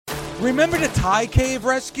Remember the Thai cave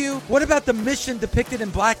rescue? What about the mission depicted in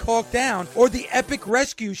Black Hawk Down or the epic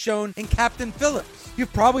rescue shown in Captain Phillips?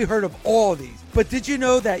 You've probably heard of all of these, but did you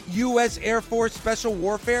know that U.S. Air Force Special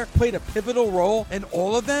Warfare played a pivotal role in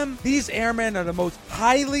all of them? These airmen are the most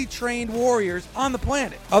highly trained warriors on the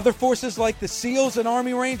planet. Other forces like the SEALs and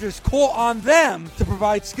Army Rangers call on them to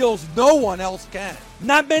provide skills no one else can.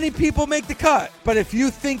 Not many people make the cut, but if you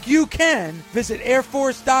think you can, visit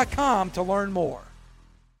airforce.com to learn more.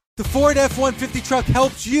 The Ford F-150 truck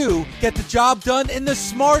helps you get the job done in the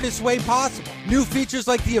smartest way possible. New features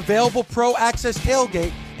like the available Pro Access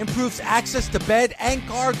tailgate improves access to bed and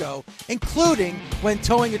cargo, including when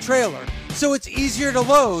towing a trailer, so it's easier to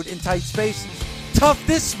load in tight spaces. Tough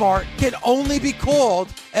this smart can only be called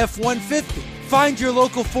F-150. Find your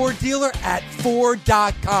local Ford dealer at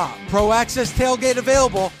Ford.com. Pro Access tailgate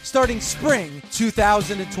available starting spring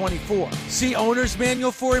 2024. See Owner's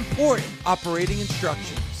Manual for important operating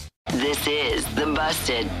instructions. This is the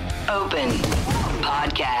Busted Open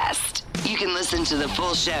Podcast. You can listen to the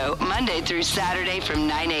full show Monday through Saturday from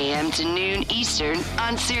 9 a.m. to noon Eastern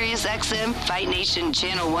on SiriusXM Fight Nation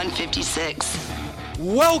Channel 156.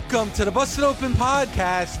 Welcome to the Busted Open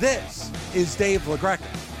Podcast. This is Dave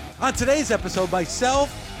LaGreca. On today's episode,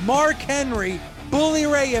 myself, Mark Henry, Bully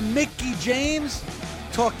Ray, and Mickie James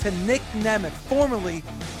talk to Nic Nemeth, formerly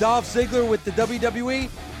Dolph Ziggler with the WWE,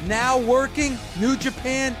 now working New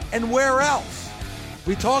Japan and where else.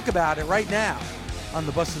 We talk about it right now on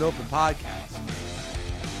the Busted Open Podcast.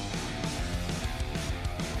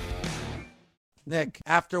 Nick,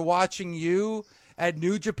 after watching you at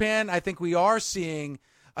New Japan, I think we are seeing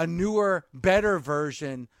a newer, better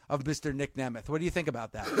version of Mr. Nic Nemeth. What do you think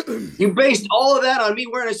about that? You based all of that on me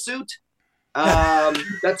wearing a suit?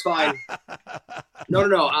 That's fine.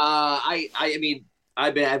 No. I mean,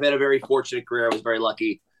 I've had a very fortunate career. I was very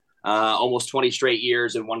lucky. Almost 20 straight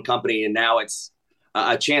years in one company, and now it's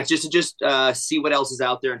a chance just to see what else is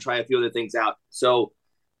out there and try a few other things out. So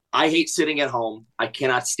I hate sitting at home. I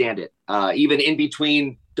cannot stand it. Even in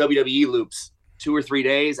between WWE loops, 2 or 3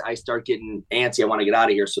 days, I start getting antsy. I want to get out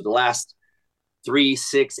of here. So the last 3,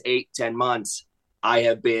 6, 8, 10 months, I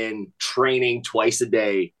have been training twice a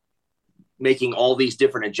day, making all these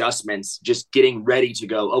different adjustments, just getting ready to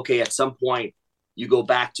go. Okay, at some point, you go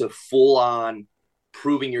back to full on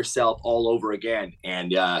proving yourself all over again.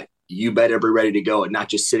 And you better be ready to go and not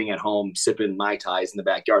just sitting at home sipping Mai Tais in the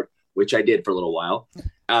backyard, which I did for a little while.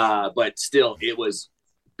 But still, it was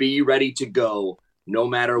be ready to go no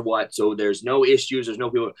matter what. So there's no issues. There's no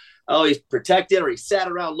people, oh, he's protected or he sat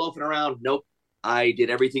around loafing around. Nope. I did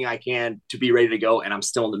everything I can to be ready to go. And I'm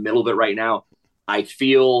still in the middle of it right now. I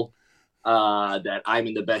feel that I'm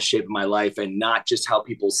in the best shape of my life, and not just how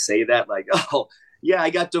people say that, like, oh, yeah,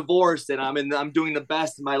 I got divorced and I'm doing the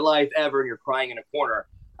best in my life ever, and you're crying in a corner.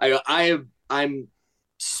 I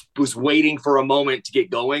was waiting for a moment to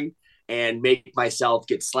get going and make myself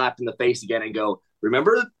get slapped in the face again and go,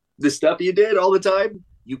 remember the stuff you did all the time?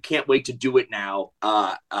 You can't wait to do it now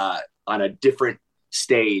on a different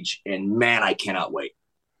stage. And man, I cannot wait.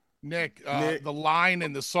 Nick, the line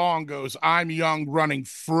in the song goes, I'm young, running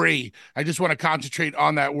free. I just want to concentrate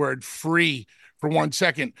on that word free for 1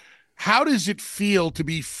 second. How does it feel to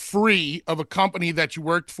be free of a company that you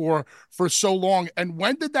worked for so long? And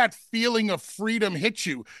when did that feeling of freedom hit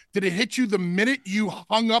you? Did it hit you the minute you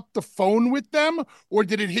hung up the phone with them, or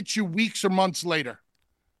did it hit you weeks or months later?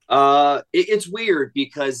 It's weird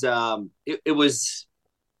because I was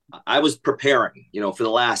preparing, for the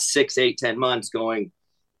last 6, 8, 10 months going,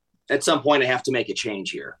 at some point I have to make a change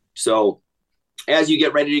here. So as you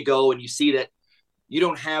get ready to go and you see that you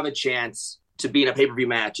don't have a chance to be in a pay-per-view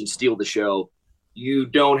match and steal the show, you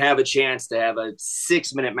don't have a chance to have a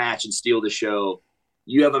 6-minute match and steal the show.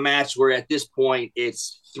 You have a match where at this point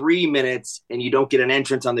it's 3 minutes and you don't get an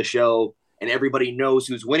entrance on the show and everybody knows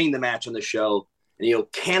who's winning the match on the show. And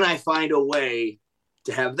can I find a way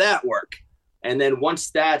to have that work? And then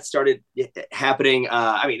once that started happening,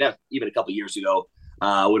 even a couple years ago,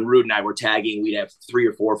 when Rude and I were tagging, we'd have 3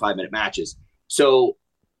 or 4 or 5 minute matches. So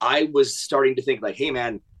I was starting to think like, hey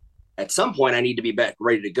man, at some point I need to be back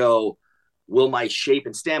ready to go. Will my shape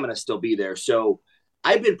and stamina still be there? So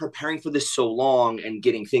I've been preparing for this so long and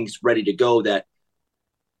getting things ready to go that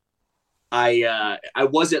I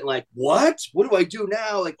wasn't like, what do I do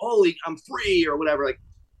now? Like, holy, I'm free or whatever. Like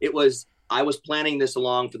I was planning this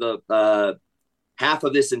along for the half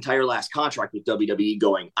of this entire last contract with WWE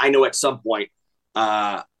going, I know at some point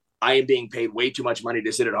I am being paid way too much money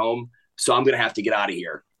to sit at home. So I'm going to have to get out of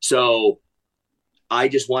here. So I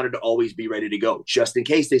just wanted to always be ready to go, just in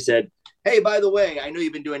case they said, hey, by the way, I know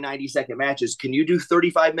you've been doing 90-second matches. Can you do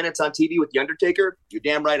 35 minutes on TV with The Undertaker? You're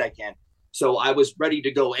damn right I can. So I was ready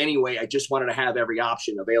to go anyway. I just wanted to have every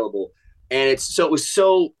option available. And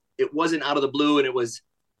it wasn't out of the blue. And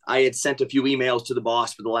I had sent a few emails to the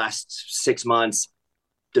boss for the last 6 months,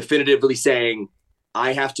 definitively saying,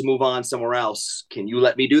 I have to move on somewhere else. Can you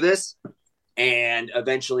let me do this? And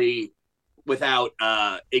eventually, without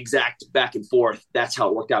exact back and forth, that's how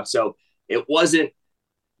it worked out. So it wasn't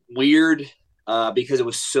weird because it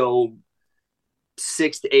was so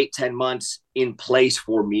 6 to 8, 10 months in place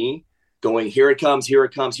for me going, here it comes, here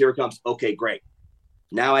it comes, here it comes. Okay, great.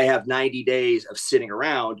 Now I have 90 days of sitting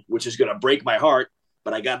around, which is going to break my heart,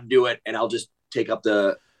 but I got to do it. And I'll just take up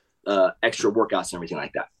the extra workouts and everything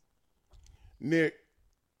like that. Nic,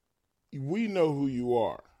 we know who you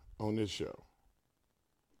are on this show.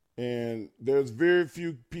 And there's very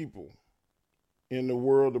few people in the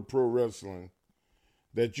world of pro wrestling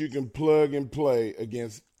that you can plug and play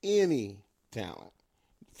against any talent,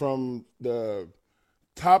 from the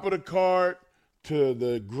top of the card to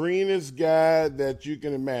the greenest guy that you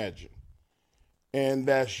can imagine. And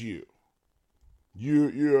that's you.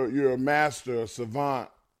 You're a master, a savant,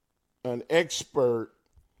 an expert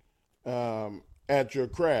at your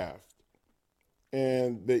craft.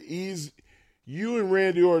 And you and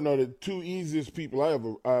Randy Orton are the two easiest people I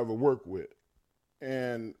ever worked with.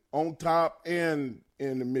 And on top and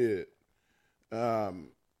in the mid.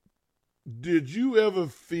 Did you ever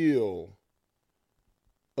feel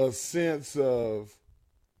a sense of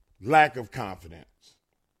lack of confidence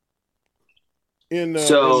in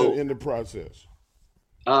the process?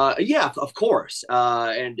 Yeah, of course.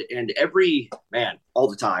 And every man, all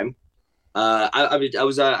the time.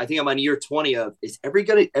 I think I'm on year 20 of, is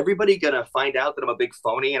everybody gonna find out that I'm a big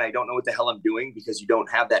phony and I don't know what the hell I'm doing, because you don't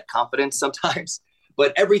have that confidence sometimes.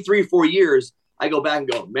 But every 3 or 4 years, I go back and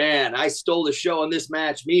go, man, I stole the show on this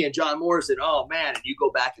match, me and John Morrison. Oh man. And you go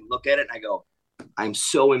back and look at it and I go, I'm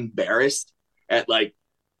so embarrassed at like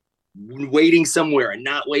waiting somewhere and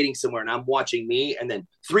not waiting somewhere. And I'm watching me. And then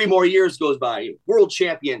 3 more years goes by, world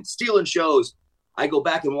champion, stealing shows. I go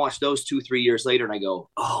back and watch those 2-3 years later and I go,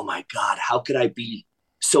 oh my God, how could I be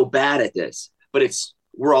so bad at this? But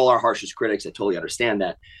we're all our harshest critics. I totally understand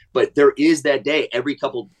that. But there is that day every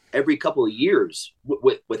couple of years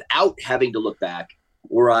without having to look back,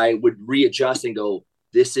 where I would readjust and go,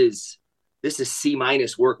 this is C-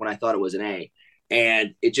 work when I thought it was an A.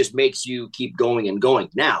 And it just makes you keep going and going.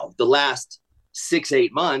 Now, the last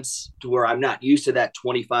 6-8 months, to where I'm not used to that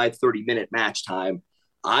 25, 30-minute match time,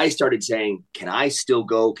 I started saying, can I still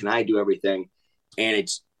go? Can I do everything? And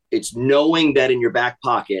it's knowing that in your back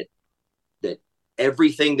pocket that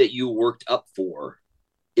everything that you worked up for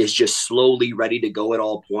is just slowly ready to go at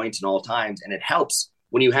all points and all times. And it helps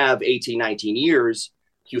when you have 18, 19 years,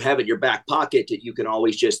 you have it in your back pocket that you can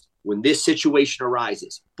always just, when this situation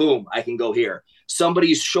arises, boom, I can go here.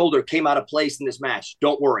 Somebody's shoulder came out of place in this match.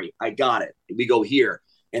 Don't worry, I got it. We go here.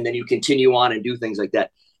 And then you continue on and do things like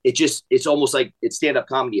that. It's almost like it's stand-up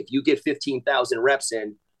comedy. If you get 15,000 reps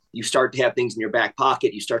in, you start to have things in your back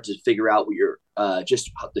pocket. You start to figure out what your just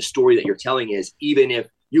the story that you're telling is, even if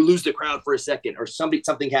you lose the crowd for a second or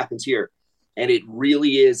something happens here. And it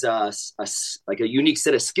really is like a unique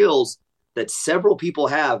set of skills that several people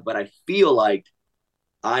have. But I feel like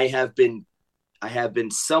I have been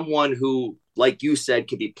someone who, like you said,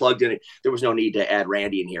 could be plugged in. There was no need to add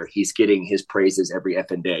Randy in here. He's getting his praises every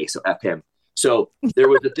effing day. So F him. So there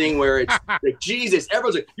was a thing where it's like, Jesus,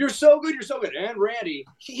 everyone's like, you're so good. You're so good. And Randy,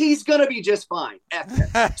 he's going to be just fine. F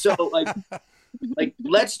him. So like,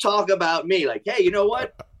 let's talk about me. Like, hey, you know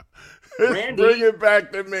what? Randy, bring it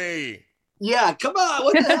back to me. Yeah, come on.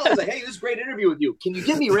 What the hell? I was like, hey, this is a great interview with you. Can you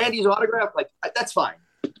give me Randy's autograph? Like, that's fine.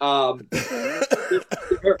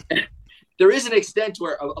 There is an extent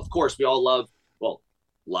where, of course, we all love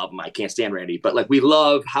him. I can't stand Randy, but like, we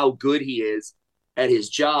love how good he is at his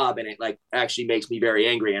job. And it like actually makes me very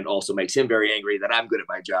angry, and also makes him very angry that I'm good at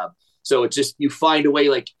my job. So it's just, you find a way,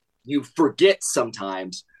 like, you forget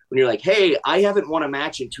sometimes when you're like, hey, I haven't won a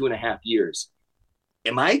match in 2.5 years.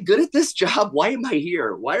 Am I good at this job? Why am I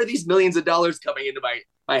here? Why are these millions of dollars coming into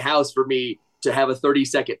my house for me to have a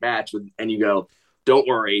 30-second match with? And you go, don't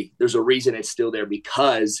worry. There's a reason it's still there,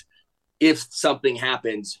 because if something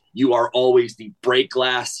happens, you are always the break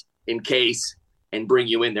glass in case and bring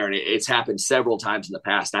you in there. And it's happened several times in the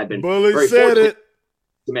past. I've been very fortunate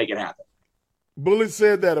to make it happen. Bully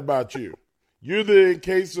said that about you. You're the in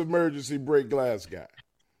case of emergency break glass guy.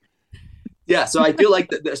 Yeah, so I feel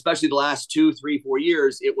like especially the last 2, 3, 4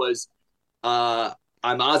 years, it was I'm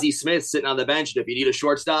Ozzie Smith sitting on the bench, and if you need a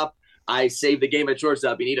shortstop, I save the game at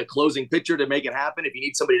shortstop. You need a closing pitcher to make it happen. If you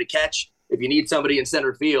need somebody to catch, if you need somebody in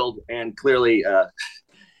center field, and clearly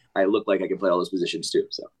I look like I can play all those positions too.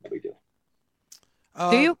 So no big deal.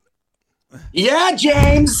 Do you? Yeah,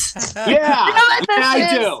 James. Yeah,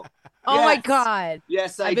 I do. Oh my God.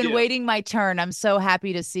 Yes, I've been waiting my turn. I'm so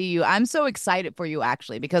happy to see you. I'm so excited for you,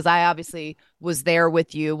 actually, because I obviously was there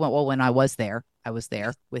with you. Well, when I was there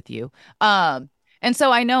with you. And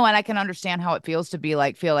so I know, and I can understand how it feels to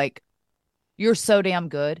feel like you're so damn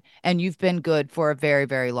good, and you've been good for a very,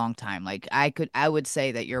 very long time. Like I would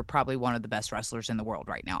say that you're probably one of the best wrestlers in the world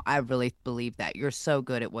right now. I really believe that. You're so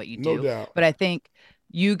good at what you do. No doubt. But I think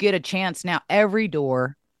you get a chance now. Every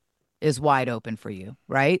door is wide open for you,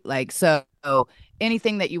 right? Like, so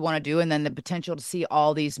anything that you want to do, and then the potential to see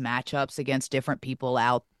all these matchups against different people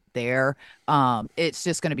out there, it's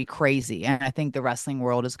just going to be crazy. And I think the wrestling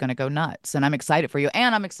world is going to go nuts. And I'm excited for you.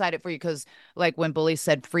 And I'm excited for you because, like, when Bully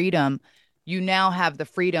said freedom, you now have the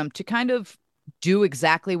freedom to kind of do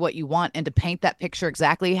exactly what you want and to paint that picture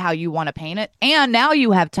exactly how you want to paint it. And now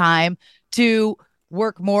you have time to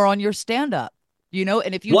work more on your stand-up,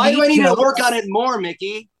 and if you why do I need jokes, to work on it more,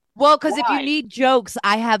 Mickey? Well, because if you need jokes,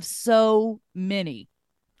 I have so many,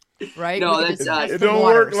 right? No, it don't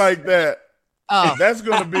work like that. Oh. That's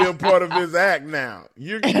going to be a part of his act now.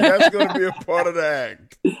 That's going to be a part of the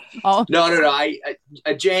act. Oh. No.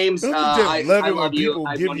 James, I love you.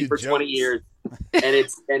 I've known you for 20 years, and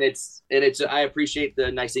it's. I appreciate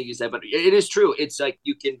the nice thing you said, but it is true. It's like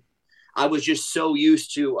you can. I was just so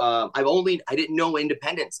used to. I didn't know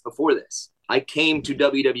independence before this. I came to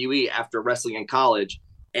WWE after wrestling in college,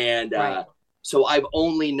 and so I've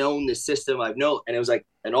only known this system. And it was like,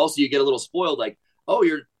 and also you get a little spoiled, like, oh,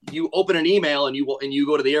 you open an email and you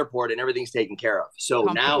go to the airport and everything's taken care of. So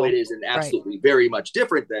now it is an absolutely very much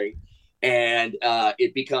different thing, and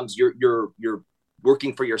it becomes you're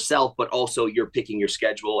working for yourself, but also you're picking your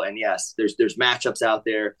schedule. And yes, there's matchups out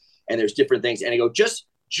there, and there's different things. And I go just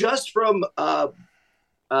from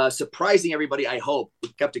surprising everybody. I hope we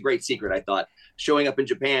kept a great secret. I thought showing up in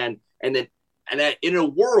Japan, and that in a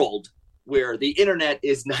world where the internet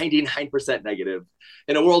is 99% negative,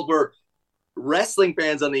 in a world where wrestling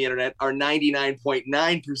fans on the internet are 99.9%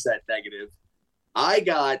 negative, I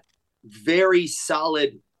got very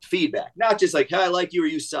solid feedback. Not just like, hey, I like you or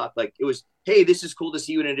you suck. Like, it was, hey, this is cool to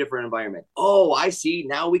see you in a different environment. Oh, I see.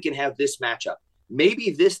 Now we can have this matchup.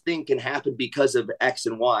 Maybe this thing can happen because of X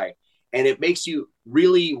and Y. And it makes you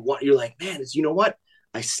really you're like, man, you know what?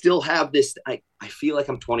 I still have this. I feel like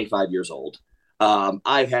I'm 25 years old.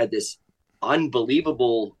 I've had this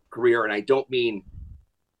unbelievable career, and I don't mean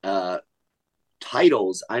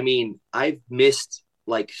titles. I mean, I've missed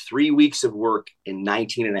like 3 weeks of work in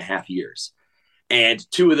 19 and a half years. And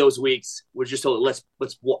 2 of those weeks was just told, let's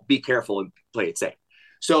be careful and play it safe.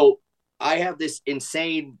 So I have this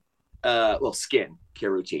insane, skin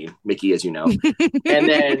care routine, Mickie, as you know. And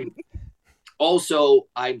then also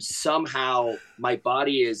my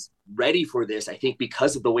body is ready for this. I think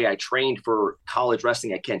because of the way I trained for college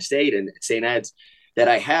wrestling at Kent State and St. Ed's, that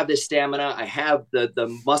I have this stamina, I have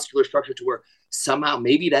the muscular structure to where somehow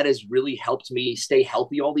maybe that has really helped me stay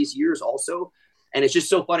healthy all these years also. And it's just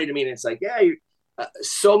so funny to me. And it's like,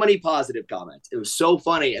 so many positive comments. It was so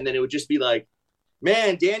funny. And then it would just be like,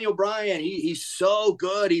 man, Daniel Bryan, he's so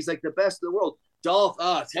good. He's like the best in the world. Dolph,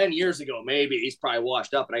 10 years ago, maybe he's probably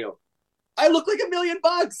washed up. And I go, I look like $1 million.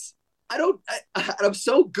 I'm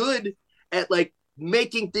so good at like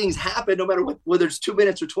making things happen, no matter whether it's 2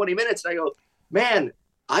 minutes or 20 minutes. And I go, man,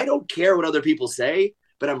 I don't care what other people say,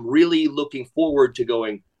 but I'm really looking forward to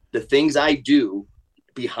going the things I do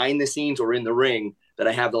behind the scenes or in the ring that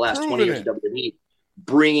I have the last 20 years of WWE,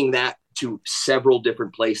 bringing that to several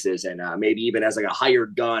different places. And maybe even as like a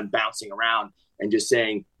hired gun bouncing around and just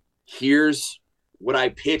saying, here's what I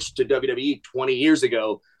pitched to WWE 20 years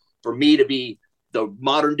ago for me to be the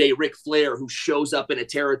modern day Ric Flair who shows up in a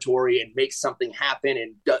territory and makes something happen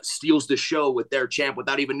and steals the show with their champ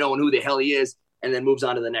without even knowing who the hell he is, and then moves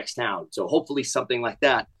on to the next town. So hopefully something like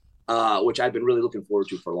that, which I've been really looking forward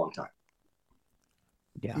to for a long time.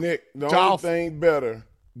 Yeah. Nick, the only thing better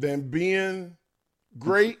than being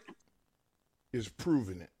great is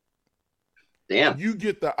proving it. Damn. You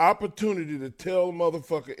get the opportunity to tell a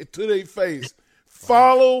motherfucker to their face,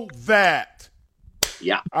 follow that.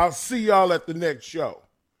 Yeah. I'll see y'all at the next show.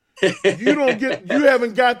 You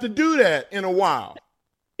haven't got to do that in a while.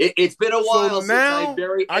 It's been a while since I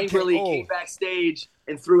very angrily came backstage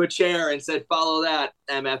and threw a chair and said, follow that,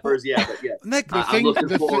 MFers. Yeah, but yeah. Nick, I'm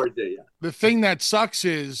looking forward to it. Yeah. The thing that sucks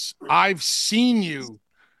is I've seen you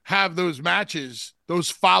have those matches, those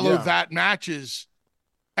follow that matches,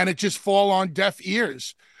 and it just fall on deaf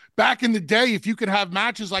ears back in the day, if you could have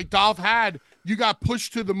matches like Dolph had, you got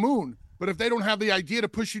pushed to the moon. But if they don't have the idea to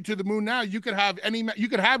push you to the moon now, you could have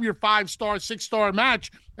your 5-star, 6-star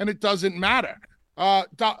match, and it doesn't matter.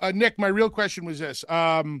 Nick, my real question was this: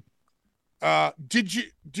 was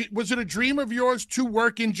it a dream of yours to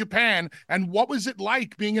work in Japan, and what was it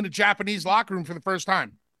like being in a Japanese locker room for the first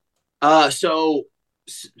time? So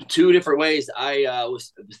 2 different ways. I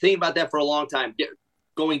was thinking about that for a long time,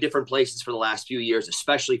 going different places for the last few years,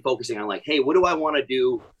 especially focusing on like, hey, what do I want to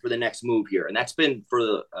do for the next move here? And that's been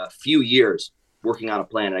for a few years working on a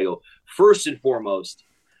plan. And I go, first and foremost,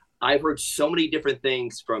 I've heard so many different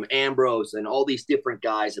things from Ambrose and all these different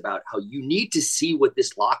guys about how you need to see what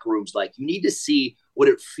this locker room's like. You need to see what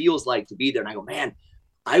it feels like to be there. And I go, man,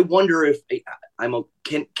 I wonder if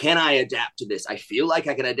can I adapt to this? I feel like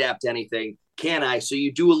I can adapt to anything. Can I? So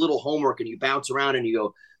you do a little homework and you bounce around and you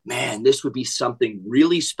go, man, this would be something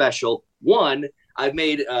really special. One, I've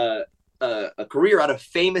made a career out of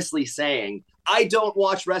famously saying, I don't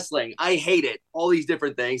watch wrestling. I hate it. All these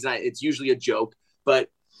different things. And it's usually a joke, but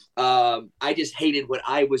I just hated what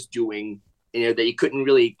I was doing, that you couldn't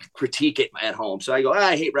really critique it at home. So I go,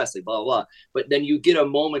 I hate wrestling, blah, blah, blah. But then you get a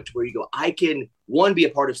moment where you go, I can, 1, be a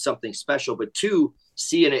part of something special, but 2,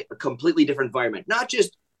 see in a completely different environment, not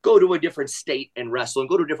just go to a different state and wrestle and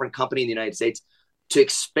go to a different company in the United States, to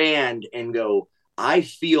expand and go, I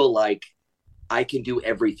feel like I can do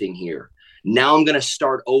everything here. Now I'm going to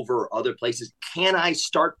start over other places. Can I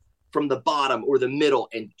start from the bottom or the middle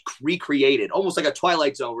and recreate it? Almost like a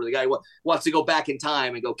Twilight Zone where the guy wants to go back in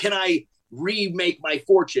time and go, can I remake my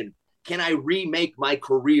fortune? Can I remake my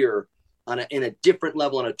career in a different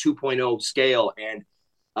level, on a 2.0 scale? And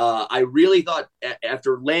I really thought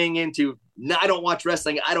after laying into, I don't watch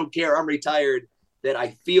wrestling, I don't care, I'm retired, that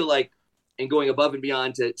I feel like, and going above and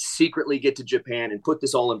beyond to secretly get to Japan and put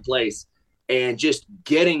this all in place, and just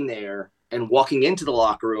getting there and walking into the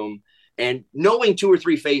locker room and knowing 2 or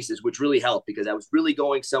 3 faces, which really helped because I was really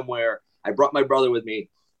going somewhere. I brought my brother with me,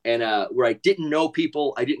 and where I didn't know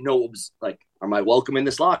people, I didn't know what was like, am I welcome in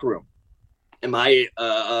this locker room? Am I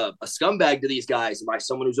a scumbag to these guys? Am I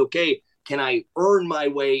someone who's okay? Can I earn my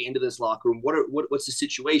way into this locker room? What's the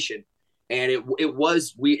situation? And it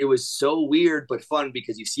was so weird but fun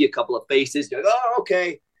because you see a couple of faces, you're like, oh,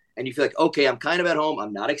 okay. And you feel like, okay, I'm kind of at home.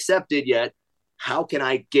 I'm not accepted yet. How can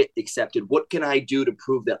I get accepted? What can I do to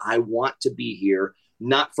prove that I want to be here,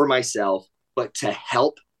 not for myself, but to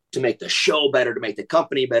help, to make the show better, to make the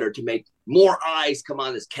company better, to make more eyes come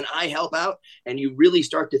on this? Can I help out? And you really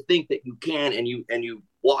start to think that you can, and you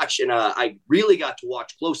watch. And I really got to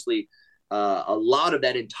watch closely a lot of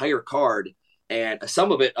that entire card. And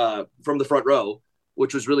some of it from the front row,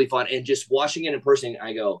 which was really fun. And just watching it in person,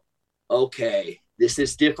 I go, okay, this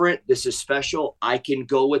is different. This is special. I can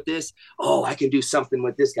go with this. Oh, I can do something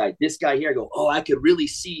with this guy. This guy here, I go, oh, I could really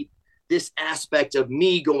see this aspect of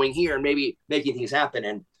me going here and maybe making things happen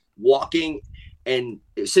and walking. And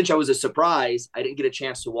since I was a surprise, I didn't get a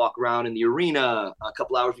chance to walk around in the arena a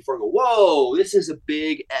couple hours before. I go, whoa, this is a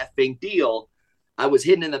big effing deal. I was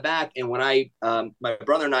hidden in the back. And when my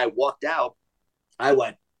brother and I walked out, I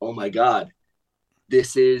went, oh my God,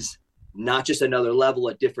 this is not just another level,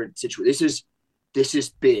 a different situation. This is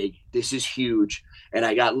big. This is huge. And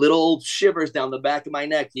I got little shivers down the back of my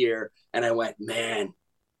neck here. And I went, man,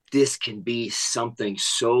 this can be something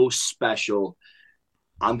so special.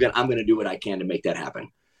 I'm gonna do what I can to make that happen.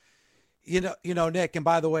 You know, Nick, and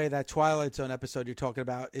by the way, that Twilight Zone episode you're talking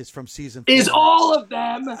about is from season 4. Is all of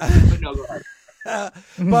them. But no, go ahead.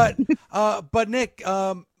 But Nick,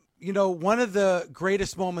 one of the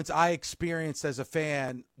greatest moments I experienced as a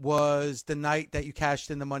fan was the night that you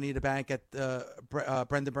cashed in the Money in the Bank at the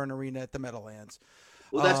Brendan Byrne Arena at the Meadowlands.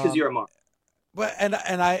 Well, that's because you're a mark. But and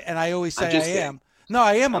I always say I am. No,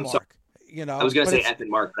 I am a mark. Sorry. I was going to say F and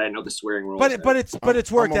Mark, but I know the swearing rules. But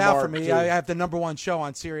it's worked out for me. Too. I have the #1 show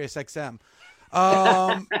on Sirius XM.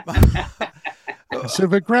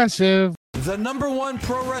 Passive aggressive. The #1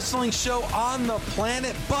 pro wrestling show on the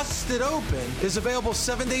planet, Busted Open, is available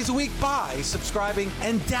 7 days a week by subscribing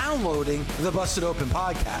and downloading the Busted Open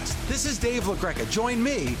podcast. This is Dave LaGreca. Join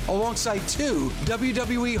me alongside 2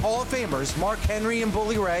 WWE Hall of Famers, Mark Henry and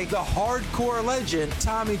Bully Ray, the hardcore legend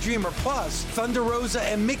Tommy Dreamer, plus Thunder Rosa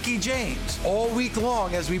and Mickie James, all week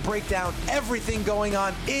long as we break down everything going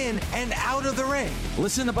on in and out of the ring.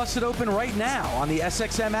 Listen to Busted Open right now on the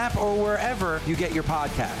SXM app or wherever you get your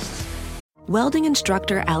podcasts. Welding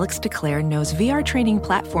instructor Alex DeClaire knows VR training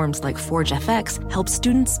platforms like Forge FX help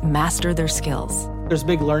students master their skills. There's a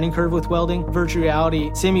big learning curve with welding. Virtual reality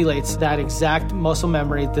simulates that exact muscle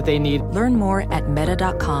memory that they need. Learn more at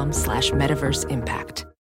meta.com/metaverse impact.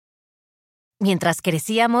 Mientras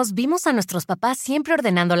crecíamos, vimos a nuestros papás siempre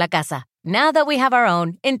ordenando la casa. Now that we have our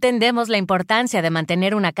own, entendemos la importancia de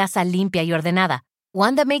mantener una casa limpia y ordenada.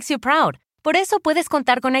 One that makes you proud. Por eso puedes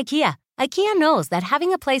contar con IKEA. IKEA knows that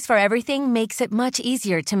having a place for everything makes it much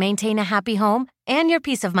easier to maintain a happy home and your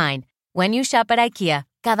peace of mind. When you shop at IKEA,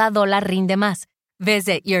 cada dólar rinde más.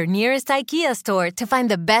 Visit your nearest IKEA store to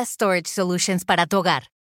find the best storage solutions para tu hogar.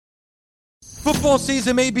 Football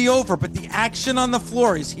season may be over, but the action on the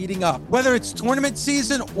floor is heating up. Whether it's tournament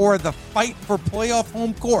season or the fight for playoff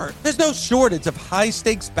home court, there's no shortage of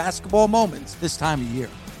high-stakes basketball moments this time of year.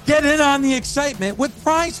 Get in on the excitement with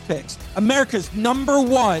Prize Picks, America's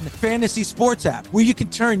 #1 fantasy sports app, where you can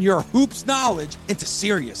turn your hoops knowledge into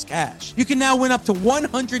serious cash. You can now win up to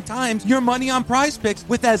 100 times your money on Prize Picks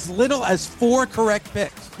with as little as 4 correct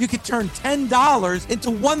picks. You can turn $10 into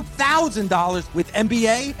 $1,000 with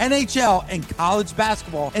NBA, NHL, and college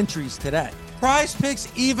basketball entries today. Prize Picks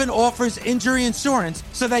even offers injury insurance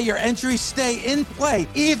so that your entries stay in play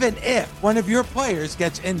even if one of your players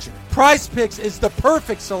gets injured. Prize Picks is the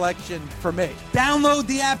perfect selection for me. Download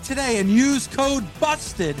the app today and use code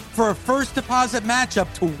BUSTED for a first deposit match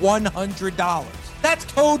up to $100. That's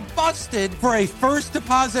code BUSTED for a first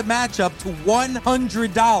deposit match up to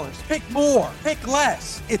 $100. Pick more, pick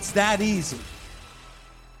less. It's that easy.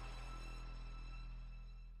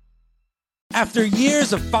 After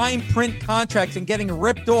years of fine print contracts and getting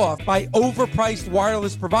ripped off by overpriced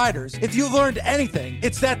wireless providers, if you learned anything,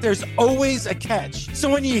 it's that there's always a catch.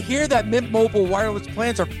 So when you hear that Mint Mobile wireless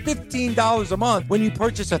plans are $15 a month when you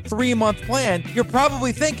purchase a 3-month plan, you're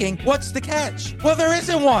probably thinking, what's the catch? Well, there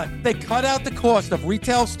isn't one. They cut out the cost of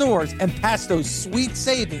retail stores and pass those sweet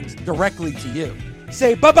savings directly to you.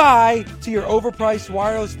 Say bye-bye to your overpriced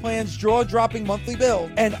wireless plans, jaw-dropping monthly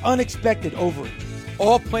bill, and unexpected overage.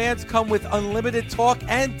 All plans come with unlimited talk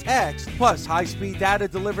and text, plus high-speed data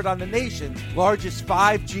delivered on the nation's largest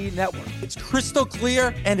 5G network. It's crystal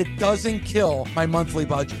clear, and it doesn't kill my monthly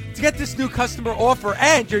budget. To get this new customer offer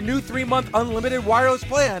and your new 3-month unlimited wireless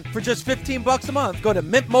plan for just $15 a month, go to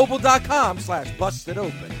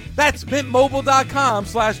mintmobile.com/bustedopen. That's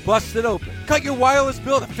mintmobile.com/bustedopen. Cut your wireless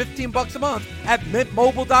bill to $15 a month at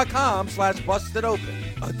mintmobile.com/bustedopen.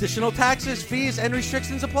 Additional taxes, fees, and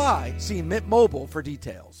restrictions apply. See Mint Mobile for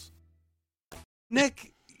details.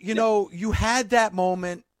 Nick, you know, you had that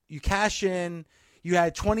moment. You cash in. You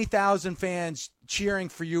had 20,000 fans cheering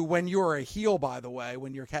for you when you were a heel, by the way,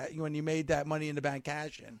 when you made that Money in the Bank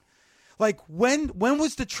cash in. Like, when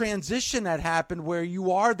was the transition that happened where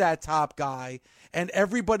you are that top guy and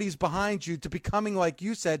everybody's behind you to becoming, like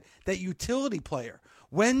you said, that utility player?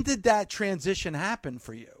 When did that transition happen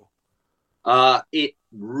for you? It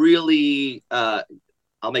really,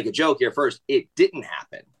 I'll make a joke here first. It didn't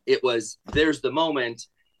happen. It was, there's the moment,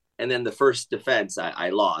 and then the first defense I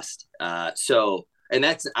lost. And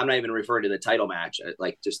that's, I'm not even referring to the title match,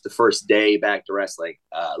 like just the first day back to wrestling,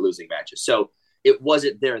 losing matches. So it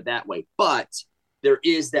wasn't there that way, but there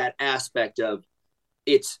is that aspect of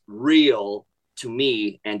it's real to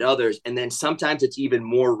me and others. And then sometimes it's even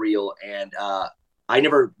more real. And, I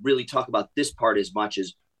never really talk about this part as much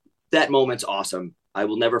as that moment's awesome. I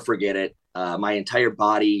will never forget it. My entire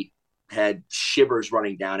body had shivers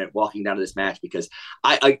running down it, walking down to this match, because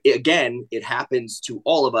I again, it happens to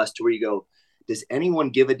all of us to where you go, does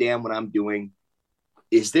anyone give a damn what I'm doing?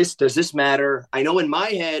 Does this matter? I know in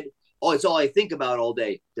my head, it's all I think about all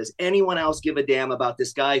day. Does anyone else give a damn about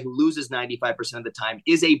this guy who loses 95% of the time,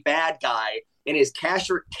 is a bad guy, and is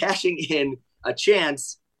cashing in a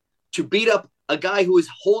chance to beat up a guy who is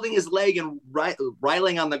holding his leg and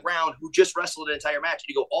riling on the ground, who just wrestled an entire match? And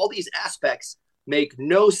you go, all these aspects make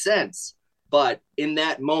no sense. But in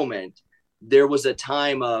that moment, there was a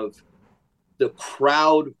time of the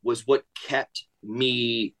crowd was what kept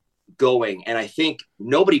me going. And I think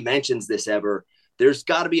nobody mentions this ever. There's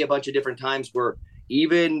got to be a bunch of different times where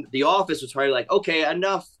even the office was probably like, okay,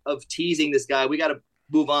 enough of teasing this guy. We got to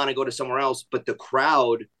move on and go to somewhere else. But the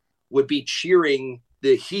crowd would be cheering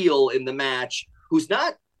the heel in the match, who's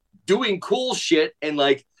not doing cool shit and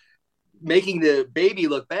like making the baby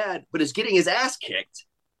look bad, but is getting his ass kicked.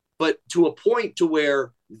 But to a point to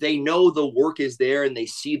where they know the work is there, and they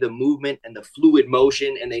see the movement and the fluid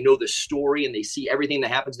motion, and they know the story, and they see everything that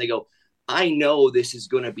happens. And they go, I know this is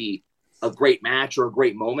going to be a great match or a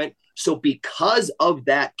great moment. So because of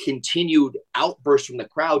that continued outburst from the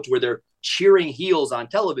crowd to where they're cheering heels on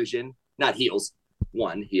television, not heels,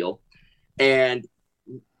 one heel. And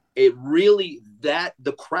it really, that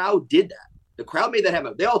the crowd did that. The crowd made that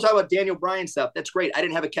happen. They all talk about Daniel Bryan stuff. That's great. I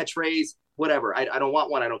didn't have a catchphrase, whatever. I don't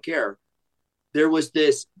want one. I don't care. There was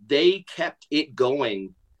this, they kept it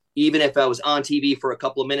going even if I was on TV for a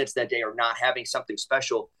couple of minutes that day or not having something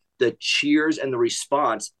special, the cheers and the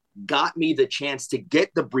response got me the chance to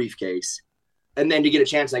get the briefcase. And then to get a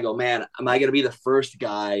chance, I go, man, am I going to be the first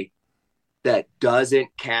guy that doesn't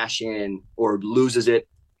cash in or loses it?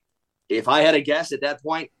 If I had a guess at that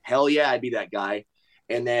point, hell yeah, I'd be that guy.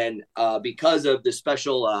 And then because of the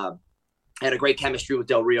special, I had a great chemistry with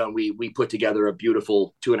Del Rio, and we put together a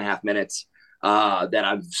beautiful 2.5 minutes that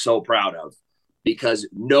I'm so proud of, because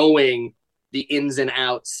knowing the ins and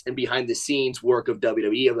outs and behind the scenes work of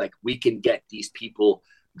WWE, like, we can get these people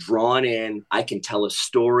drawn in. I can tell a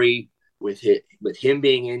story with him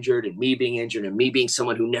being injured and me being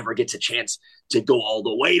someone who never gets a chance to go all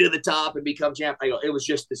the way to the top and become champ. It was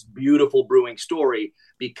just this beautiful brewing story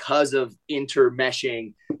because of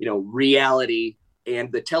intermeshing, reality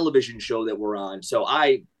and the television show that we're on. So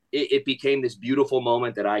it became this beautiful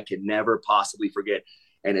moment that I could never possibly forget.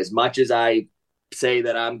 And as much as I say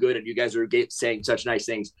that I'm good and you guys are saying such nice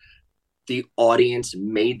things, the audience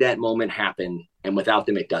made that moment happen, and without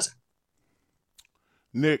them, it doesn't.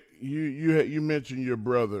 Nic, you mentioned your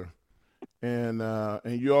brother, and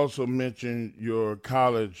you also mentioned your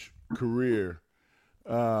college career.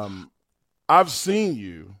 I've seen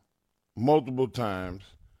you multiple times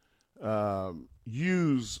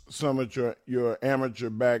use some of your amateur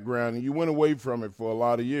background, and you went away from it for a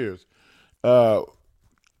lot of years.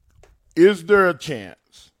 Is there a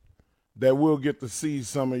chance that we'll get to see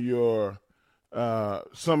some of your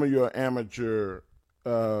amateur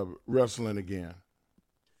wrestling again?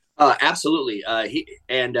 Absolutely.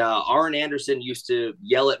 Arn Anderson used to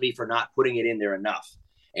yell at me for not putting it in there enough.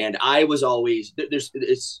 And I was always, there's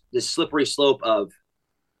this slippery slope of,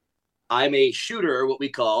 I'm a shooter, what we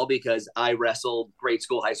call, because I wrestled grade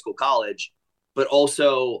school, high school, college, but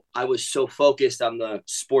also I was so focused on the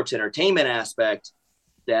sports entertainment aspect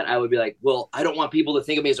that I would be like, well, I don't want people to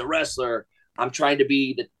think of me as a wrestler. I'm trying to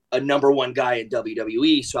be a number one guy in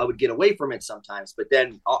WWE. So I would get away from it sometimes. But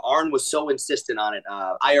then Arn was so insistent on it.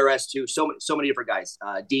 IRS too. So many different guys.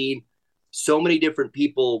 Dean, so many different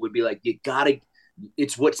people would be like,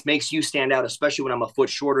 it's what makes you stand out, especially when I'm a foot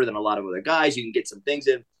shorter than a lot of other guys. You can get some things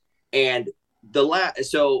in. And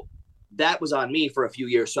so that was on me for a few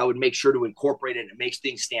years. So I would make sure to incorporate it and make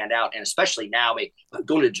things stand out. And especially now,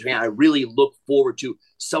 going to Japan, I really look forward to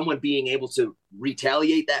someone being able to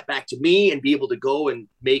retaliate that back to me and be able to go and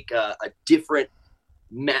make a different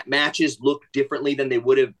matches look differently than they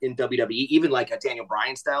would have in WWE, even like a Daniel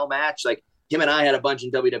Bryan style match. Like him and I had a bunch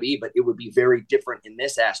in WWE, but it would be very different in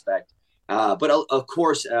this aspect. But of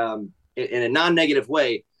course, in a non-negative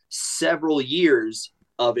way, several years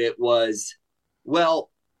of it was,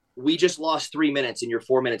 well, we just lost 3 minutes in your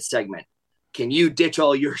 4-minute segment. Can you ditch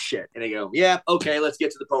all your shit? And I go, yeah, okay, let's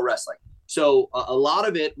get to the pro wrestling. So a lot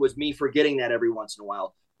of it was me forgetting that every once in a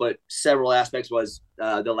while, but several aspects was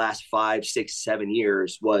the last 5, 6, 7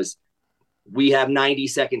 years was, we have 90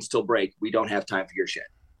 seconds till break. We don't have time for your shit.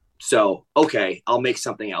 So, okay, I'll make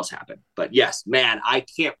something else happen. But yes, man, I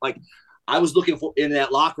can't, I was looking for in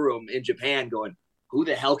that locker room in Japan going, who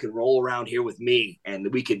the hell can roll around here with me?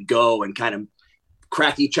 And we could go and kind of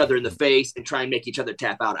crack each other in the face and try and make each other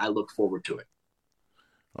tap out. I look forward to it.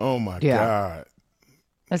 Oh my God.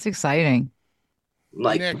 That's exciting.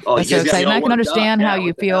 That's so exciting. I can understand how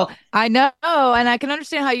you feel. I know. And I can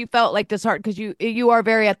understand how you felt like disheartened, because you are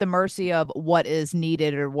very at the mercy of what is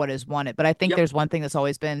needed or what is wanted. But I think there's one thing that's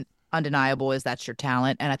always been undeniable, is that's your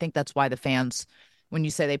talent. And I think that's why the fans, when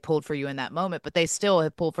you say they pulled for you in that moment, but they still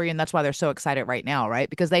have pulled for you. And that's why they're so excited right now, right?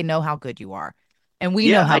 Because they know how good you are. And we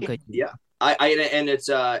know how good you are.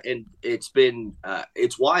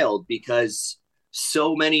 It's wild, because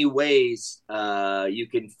so many ways you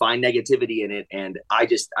can find negativity in it. And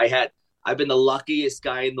I've been the luckiest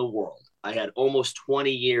guy in the world. I had almost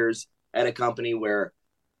 20 years at a company where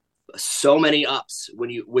so many ups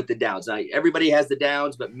with the downs. Now, everybody has the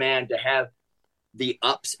downs, but man, to have the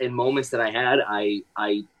ups and moments that I had,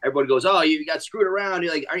 everybody goes, oh, you got screwed around.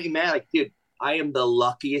 You're like, aren't you mad? Like, dude, I am the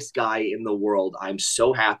luckiest guy in the world. I'm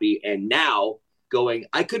so happy. And now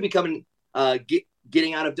I could be coming,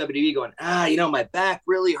 getting out of WWE going, my back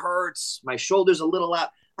really hurts. My shoulder's a little out.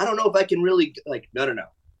 I don't know if I can really no.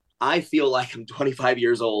 I feel like I'm 25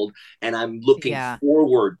 years old and I'm looking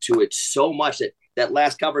forward to it so much that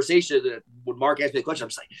last conversation when Mark asked me the question, I'm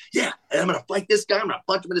just like, yeah, and I'm going to fight this guy. I'm going to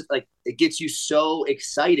punch him in this. Like, it gets you so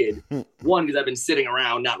excited. One, because I've been sitting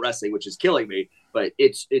around not wrestling, which is killing me, but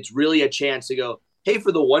it's really a chance to go, hey,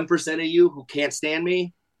 for the 1% of you who can't stand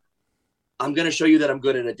me, I'm going to show you that I'm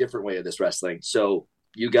good in a different way of this wrestling. So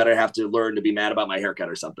you got to have to learn to be mad about my haircut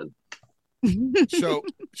or something.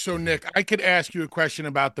 So Nick, I could ask you a question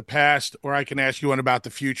about the past, or I can ask you one about the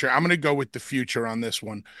future. I'm going to go with the future on this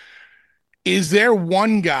one. Is there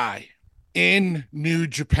one guy in New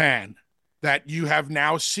Japan that you have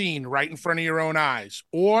now seen right in front of your own eyes?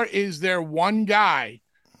 Or is there one guy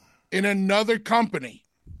in another company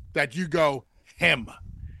that you go, him?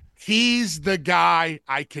 He's the guy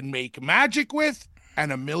I can make magic with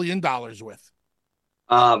and $1 million with.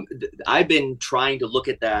 I've been trying to look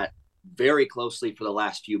at that very closely for the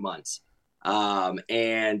last few months.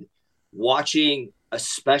 And watching,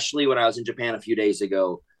 especially when I was in Japan a few days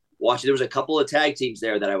ago, there was a couple of tag teams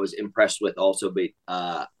there that I was impressed with also. But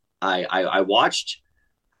I've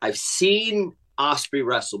seen Osprey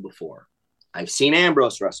wrestle before. I've seen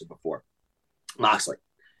Ambrose wrestle before, Moxley.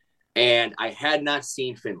 And I had not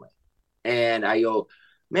seen Finlay. And I go,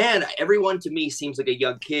 man, everyone to me seems like a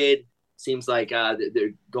young kid. Seems like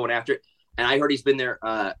they're going after it. And I heard he's been there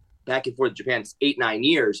back and forth to Japan 8-9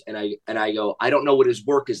 years. And I go, I don't know what his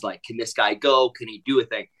work is like. Can this guy go? Can he do a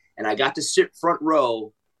thing? And I got to sit front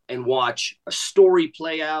row and watch a story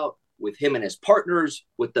play out with him and his partners,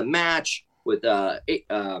 with the match, with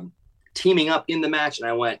teaming up in the match. And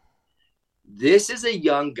I went, this is a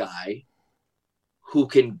young guy who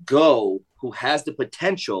can go, who has the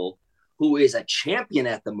potential, who is a champion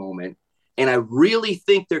at the moment. And I really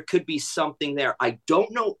think there could be something there. I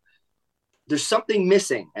don't know. There's something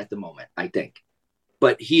missing at the moment, I think.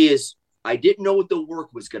 But I didn't know what the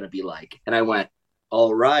work was going to be like. And I went,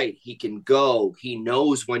 all right, he can go. He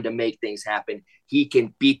knows when to make things happen. He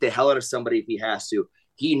can beat the hell out of somebody if he has to.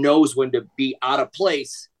 He knows when to be out of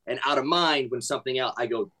place and out of mind when something else. I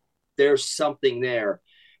go, there's something there.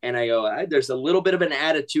 And I go, there's a little bit of an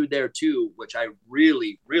attitude there too, which I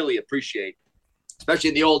really, really appreciate. Especially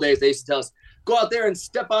in the old days, they used to tell us, go out there and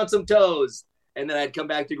step on some toes. And then I'd come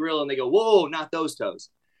back to grill and they go, whoa, not those toes.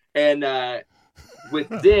 And with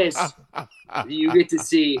this, you get to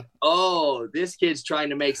see, oh, this kid's trying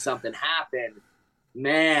to make something happen.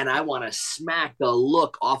 Man, I want to smack the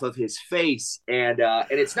look off of his face. And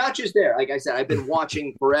it's not just there. Like I said, I've been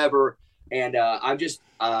watching forever. And I'm just,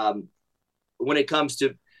 when it comes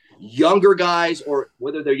to younger guys, or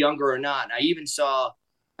whether they're younger or not,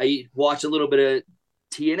 I watched a little bit of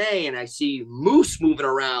TNA and I see Moose moving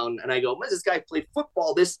around and I go, man, this guy played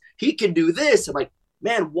football. He can do this. I'm like,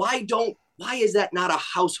 man, why is that not a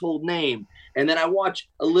household name? And then I watch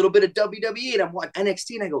a little bit of WWE and I watch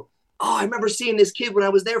NXT and I go, oh, I remember seeing this kid when I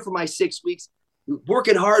was there for my 6 weeks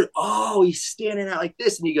working hard. Oh, he's standing out like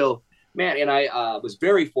this. And you go, man. And I was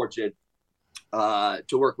very fortunate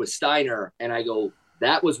to work with Steiner. And I go,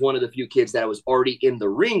 that was one of the few kids that I was already in the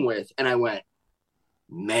ring with. And I went,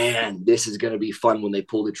 man, this is going to be fun when they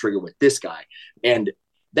pull the trigger with this guy. And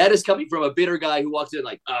that is coming from a bitter guy who walks in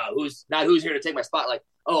like, who's here to take my spot? Like,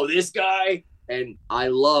 oh, this guy. And I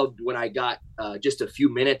loved when I got just a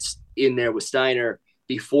few minutes in there with Steiner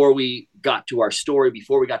before we got to our story,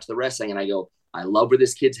 before we got to the wrestling. And I go, I love where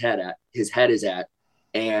this kid's head is at.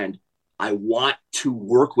 And I want to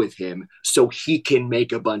work with him so he can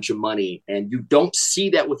make a bunch of money. And you don't see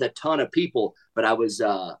that with a ton of people, but I was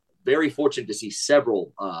very fortunate to see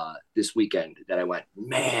several this weekend that I went,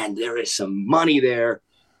 man, there is some money there.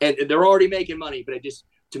 And they're already making money, but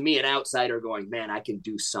to me, an outsider going, man, I can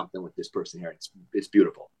do something with this person here. It's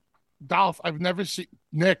beautiful. Dolph, I've never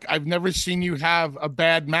seen you have a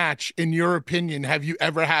bad match. In your opinion, have you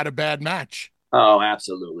ever had a bad match? Oh,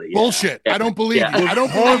 absolutely. Yeah. Bullshit. Yeah. I don't believe you. I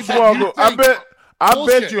don't believe Hornswoggle. I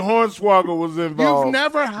bet you Hornswoggle was involved. You've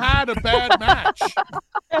never had a bad match.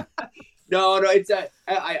 No,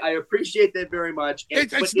 I appreciate that very much.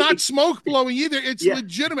 It's not smoke blowing either. It's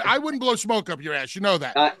legitimate. I wouldn't blow smoke up your ass. You know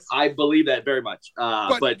that. I believe that very much.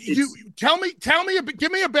 But you tell me,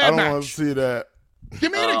 give me a bad match. I don't want to see that. Give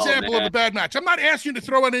me an example of a bad match. I'm not asking you to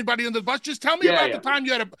throw anybody under the bus. Just tell me about the time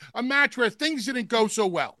you had a match where things didn't go so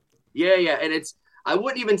well. Yeah. And I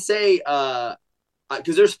wouldn't even say,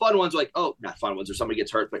 because there's fun ones like, oh, not fun ones or somebody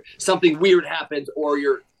gets hurt, but something weird happens or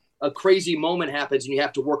a crazy moment happens and you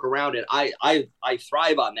have to work around it. I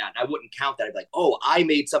thrive on that. I wouldn't count that. I'd be like, oh, I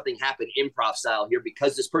made something happen improv style here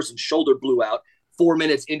because this person's shoulder blew out 4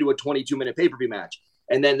 minutes into a 22-minute pay-per-view match.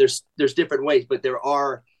 And then there's different ways, but there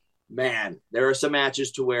are some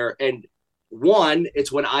matches to where, and one,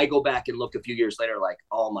 it's when I go back and look a few years later, like,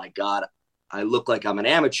 oh my God, I look like I'm an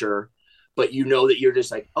amateur, but you know that you're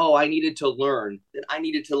just like, oh, I needed to learn that I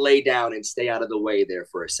needed to lay down and stay out of the way there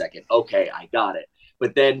for a second. Okay, I got it.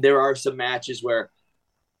 But then there are some matches where,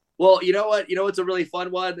 well, you know what? You know what's a really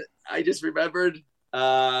fun one? I just remembered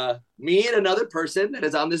me and another person that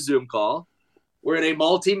is on the Zoom call. We're in a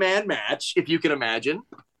multi-man match, if you can imagine.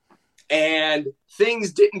 and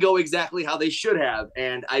things didn't go exactly how they should have.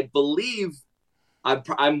 And I believe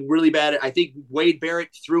I'm really bad at, I think Wade Barrett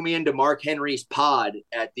threw me into Mark Henry's pod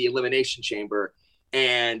at the Elimination Chamber,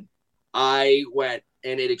 and I went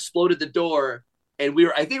and it exploded the door. And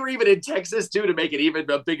I think we're even in Texas too, to make it even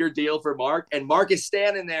a bigger deal for Mark. And Mark is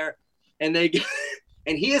standing there, and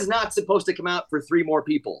and he is not supposed to come out for 3 more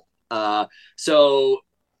people. So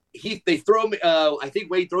they throw me, I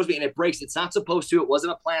think Wade throws me and it breaks. It's not supposed to, it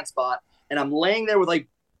wasn't a plant spot. And I'm laying there with like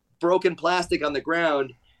broken plastic on the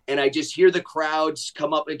ground. And I just hear the crowds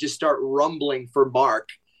come up and just start rumbling for Mark.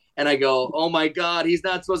 And I go, oh my God, he's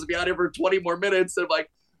not supposed to be out here for 20 more minutes. And I'm like,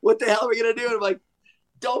 what the hell are we going to do? And I'm like,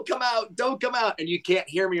 don't come out. And you can't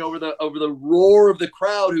hear me over the roar of the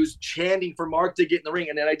crowd who's chanting for Mark to get in the ring.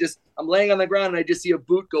 And then I'm laying on the ground and I just see a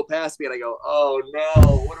boot go past me and I go, oh no,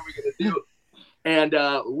 what are we going to do? And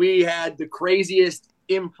we had the craziest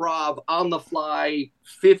improv on the fly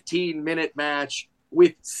 15-minute match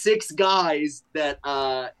with 6 guys that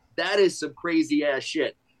is some crazy ass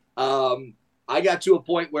shit. I got to a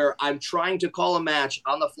point where I'm trying to call a match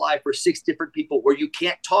on the fly for 6 different people where you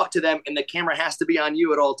can't talk to them and the camera has to be on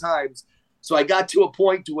you at all times. So I got to a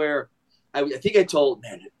point where I think I told,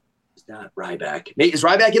 man, it's not Ryback. Is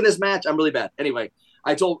Ryback in this match? I'm really bad. Anyway,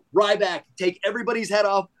 I told Ryback, take everybody's head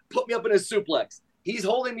off, put me up in a suplex. He's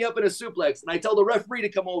holding me up in a suplex. And I tell the referee to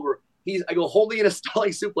come over. I go, hold me in a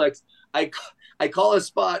stalling suplex. I call a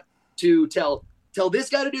spot to tell this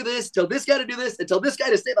guy to do this, tell this guy to do this, and tell this guy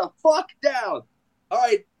to stay the fuck down. All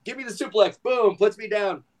right, give me the suplex. Boom, puts me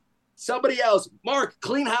down. Somebody else, Mark,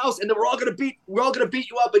 clean house, and then we're all gonna beat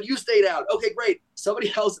you up, and you stay down. Okay, great.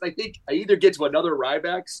 Somebody else, and I think I either get to another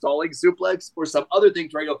Ryback stalling suplex or some other thing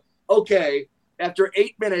where I go, okay, after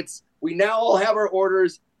 8 minutes, we now all have our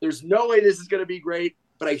orders. There's no way this is gonna be great,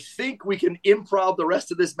 but I think we can improv the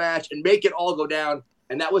rest of this match and make it all go down.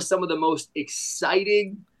 And that was some of the most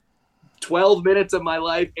exciting 12 minutes of my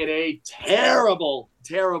life in a terrible,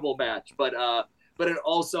 terrible match. But it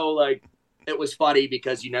also, like, it was funny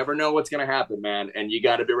because you never know what's going to happen, man. And you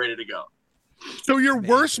got to be ready to go. So your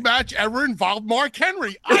worst match ever involved Mark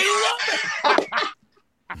Henry. I love it.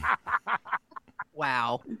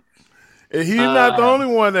 Wow. And he's not the only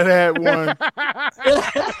one that had one.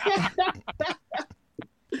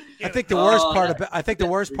 I think the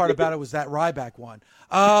worst part about it was that Ryback one.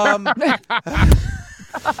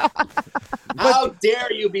 How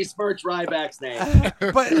dare you besmirch Ryback's name?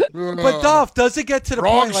 But Dolph, does it get to the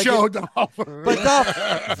wrong point? Like show, Dolph. But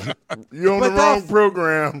Dolph, you're on the wrong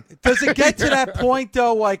program. Does it get to that point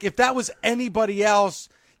though? Like if that was anybody else,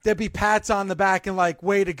 there'd be pats on the back and like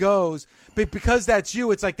way to goes. But because that's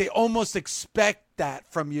you, it's like they almost expect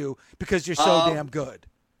that from you because you're so damn good.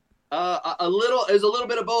 There's a little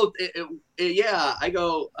bit of both. Yeah, I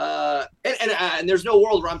go, and there's no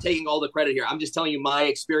world where I'm taking all the credit here. I'm just telling you my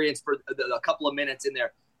experience for a couple of minutes in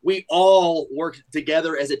there. We all worked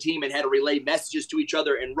together as a team and had to relay messages to each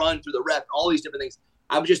other and run through the rep, all these different things.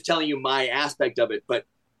 I'm just telling you my aspect of it. But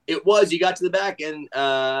it was, you got to the back and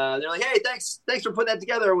they're like, hey, thanks for putting that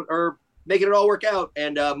together or making it all work out.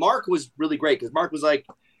 And Mark was really great because Mark was like,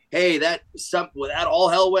 hey, that all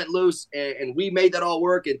hell went loose, and we made that all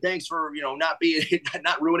work. And thanks for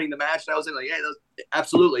not ruining the match. And I was like, hey,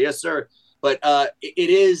 absolutely, yes, sir. But it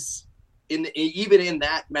is even in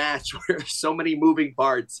that match where there's so many moving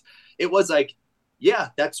parts, it was like, yeah,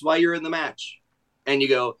 that's why you're in the match. And you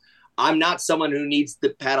go, I'm not someone who needs the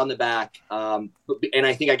pat on the back. And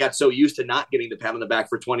I think I got so used to not getting the pat on the back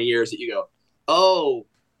for 20 years that you go, oh,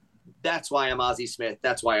 that's why I'm Ozzie Smith.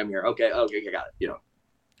 That's why I'm here. Okay, I got it.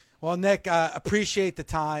 Well, Nick, appreciate the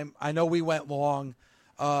time. I know we went long.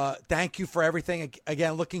 Thank you for everything.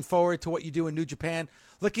 Again, looking forward to what you do in New Japan.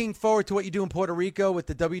 Looking forward to what you do in Puerto Rico with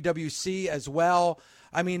the WWC as well.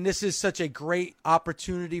 I mean, this is such a great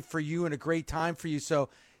opportunity for you and a great time for you. So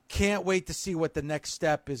can't wait to see what the next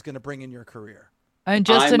step is going to bring in your career. And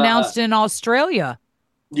just announced in Australia.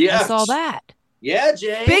 Yeah. I saw that. Yeah,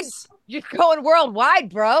 James. You're going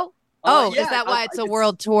worldwide, bro. Yeah, is that why it's a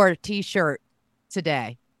world tour t-shirt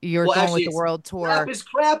today? You're going with the world tour. Rap is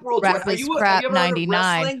Crap World Tour. Rap is Crap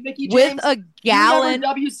 99 Mickie with James? a gallon.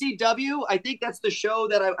 WCW. I think that's the show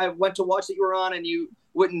that I went to watch that you were on, and you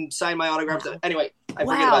wouldn't sign my autograph. Anyway, I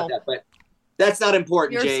forget about that, but that's not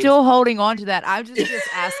important. You're James. still holding on to that. I'm just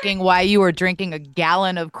asking why you were drinking a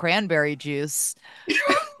gallon of cranberry juice.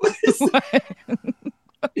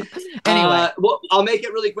 Anyway, well, I'll make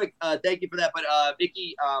it really quick. Thank you for that. But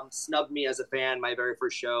Mickie snubbed me as a fan my very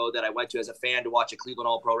first show that I went to as a fan to watch at Cleveland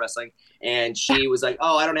All Pro Wrestling, and she was like,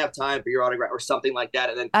 "Oh, I don't have time for your autograph" or something like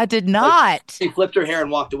that. And then I did not. She flipped her hair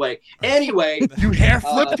and walked away. Anyway, you hair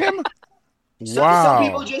flipped him. Some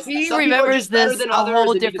people just he some remembers people are just this than a others,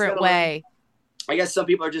 whole and you just different gotta way. I guess some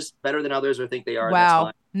people are just better than others or think they are. Wow. That's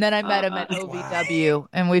fine. And then I met him at OVW,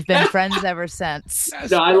 and we've been friends ever since.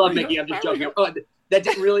 No, I love Mickie. I'm just joking. Oh, that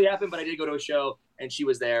didn't really happen, but I did go to a show, and she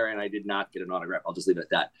was there, and I did not get an autograph. I'll just leave it at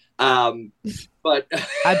that. But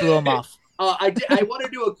I blew him off. I want to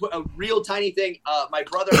do a real tiny thing. My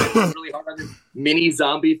brother worked really hard on this mini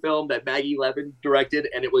zombie film that Maggie Levin directed,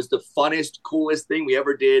 and it was the funnest, coolest thing we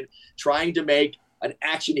ever did, trying to make an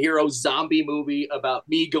action hero zombie movie about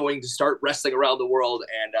me going to start wrestling around the world.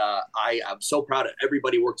 And I'm so proud of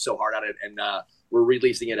everybody worked so hard on it. And we're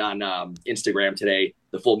releasing it on Instagram today,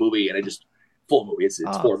 the full movie. And full movie. It's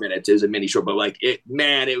 4 minutes. It's a mini short, but it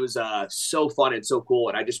was so fun and so cool.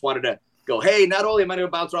 And I just wanted to go, hey, not only am I going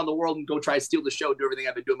to bounce around the world and go try to steal the show, do everything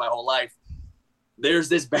I've been doing my whole life, there's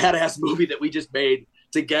this badass movie that we just made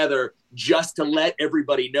together just to let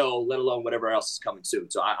everybody know, let alone whatever else is coming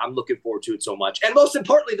soon. So I'm looking forward to it so much. And most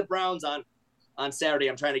importantly, the Browns on Saturday.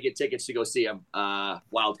 I'm trying to get tickets to go see them.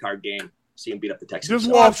 Wild card game. See them beat up the Texans.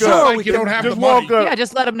 Just walk up. Like you don't have just the money. walk up. Yeah,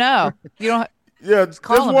 just let him know. You don't. Yeah, just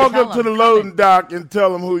walk up to the loading dock and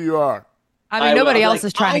tell them who you are. I mean, nobody else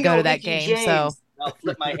is trying to go to that game, so. I'll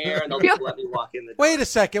flip my hair and they'll just let me walk in the door. Wait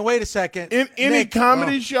a second. Any Nick,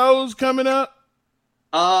 comedy shows coming up?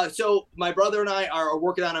 So my brother and I are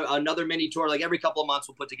working on another mini tour. Like every couple of months,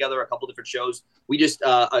 we'll put together a couple different shows. We just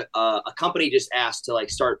a company just asked to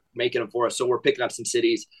start making them for us. So we're picking up some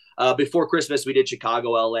cities. Before Christmas, we did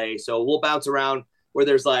Chicago, LA. So we'll bounce around where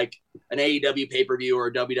there's an AEW pay-per-view or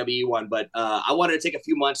a WWE one. But I wanted to take a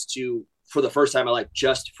few months for the first time, I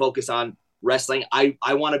just focus on wrestling. I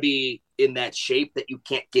want to be in that shape that you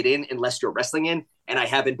can't get in unless you're wrestling in. And I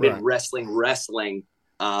haven't been wrestling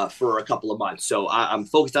for a couple of months. So I'm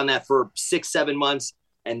focused on that for 6-7 months,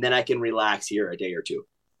 and then I can relax here a day or two.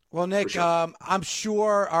 Well, Nick, sure. I'm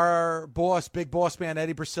sure our big boss man,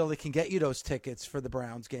 Eddie Brasili, can get you those tickets for the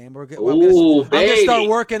Browns game. I'm going to start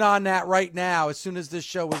working on that right now as soon as this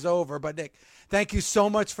show is over. But, Nick, thank you so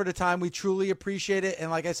much for the time. We truly appreciate it.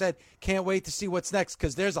 And like I said, can't wait to see what's next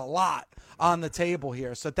because there's a lot on the table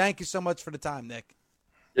here. So thank you so much for the time, Nick.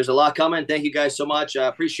 There's a lot coming. Thank you guys so much. I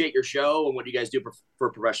appreciate your show and what you guys do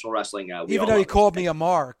for professional wrestling. Even though you called me a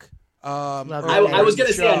mark. I was going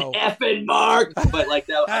to say an effing mark, but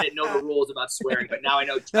that, I didn't know the rules about swearing, but now I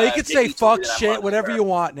know. No, you can say fuck, shit, whatever you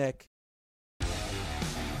want, Nick.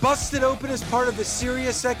 Busted Open is part of the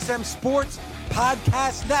SiriusXM Sports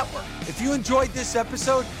Podcast Network. If you enjoyed this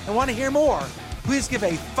episode and want to hear more, please give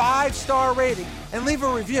a 5-star rating and leave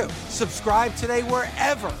a review. Subscribe today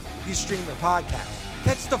wherever you stream your podcast.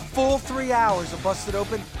 Catch the full 3 hours of Busted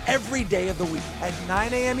Open every day of the week at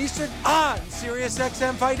 9 a.m. Eastern on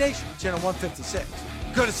SiriusXM Fight Nation, channel 156.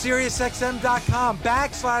 Go to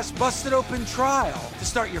SiriusXM.com/Busted Open Trial to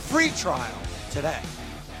start your free trial today.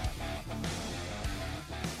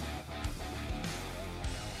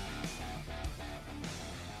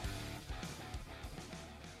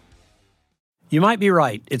 You might be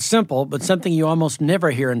right. It's simple, but something you almost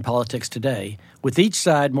never hear in politics today, with each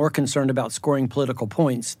side more concerned about scoring political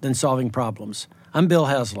points than solving problems. I'm Bill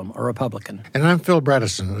Haslam, a Republican. And I'm Phil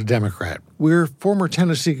Bredesen, a Democrat. We're former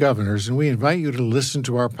Tennessee governors, and we invite you to listen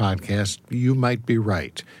to our podcast, You Might Be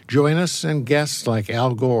Right. Join us and guests like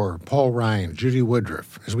Al Gore, Paul Ryan, Judy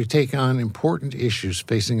Woodruff, as we take on important issues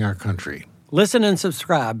facing our country. Listen and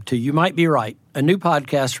subscribe to You Might Be Right, a new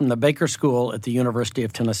podcast from the Baker School at the University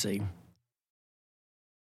of Tennessee.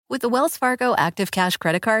 With the Wells Fargo Active Cash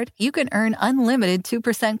Credit Card, you can earn unlimited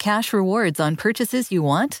 2% cash rewards on purchases you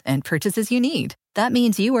want and purchases you need. That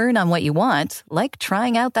means you earn on what you want, like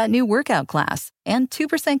trying out that new workout class, and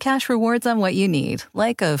 2% cash rewards on what you need,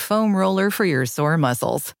 like a foam roller for your sore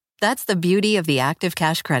muscles. That's the beauty of the Active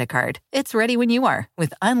Cash Credit Card. It's ready when you are,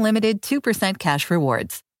 with unlimited 2% cash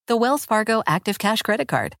rewards. The Wells Fargo Active Cash Credit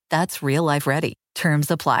Card. That's real life ready.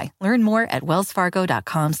 Terms apply. Learn more at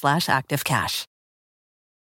wellsfargo.com/activecash.